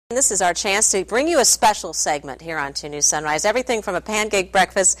This is our chance to bring you a special segment here on 2 News Sunrise. Everything from a pancake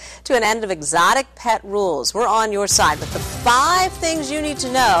breakfast to an end of exotic pet rules. We're on your side with the 5 things you need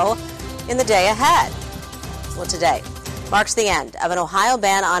to know in the day ahead. Well, today marks the end of an Ohio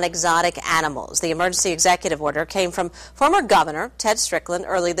ban on exotic animals. The emergency executive order came from former Governor Ted Strickland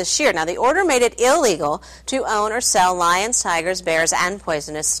early this year. Now, the order made it illegal to own or sell lions, tigers, bears, and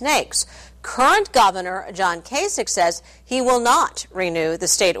poisonous snakes. Current Governor John Kasich says he will not renew the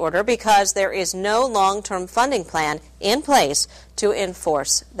state order because there is no long-term funding plan in place to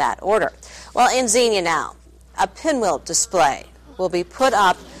enforce that order. Well, in Xenia now, a pinwheel display will be put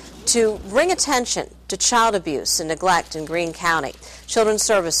up to bring attention to child abuse and neglect in Greene County. Children's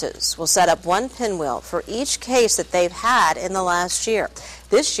Services will set up 1 pinwheel for each case that they've had in the last year.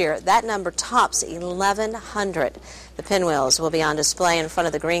 This year, that number tops 1,100. The pinwheels will be on display in front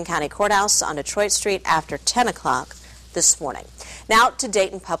of the Greene County Courthouse on Detroit Street after 10 o'clock this morning. Now to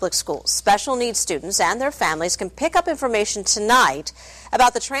Dayton Public Schools. Special needs students and their families can pick up information tonight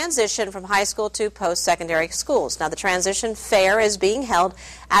about the transition from high school to post-secondary schools. Now, the transition fair is being held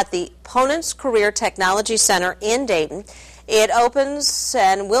at the Ponance Career Technology Center in Dayton. It opens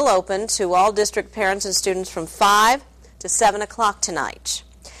and will open to all district parents and students from 5 to 7 o'clock tonight.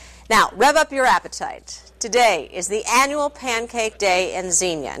 Now, rev up your appetite. Today is the annual Pancake Day in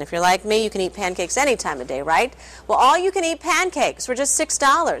Xenia. And if you're like me, you can eat pancakes any time of day, right? Well, all you can eat pancakes for just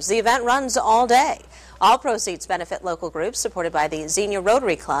 $6. The event runs all day. All proceeds benefit local groups supported by the Xenia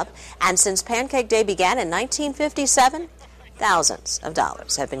Rotary Club. And since Pancake Day began in 1957, thousands of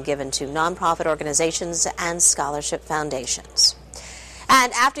dollars have been given to nonprofit organizations and scholarship foundations.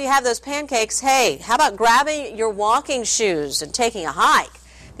 And after you have those pancakes, hey, how about grabbing your walking shoes and taking a hike?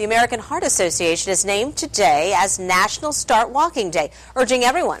 The American Heart Association is named today as National Start Walking Day, urging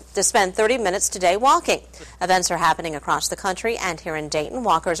everyone to spend 30 minutes today walking. Events are happening across the country and here in Dayton.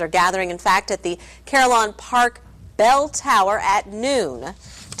 Walkers are gathering, in fact, at the Carillon Park Bell Tower at noon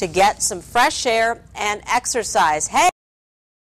to get some fresh air and exercise. Hey!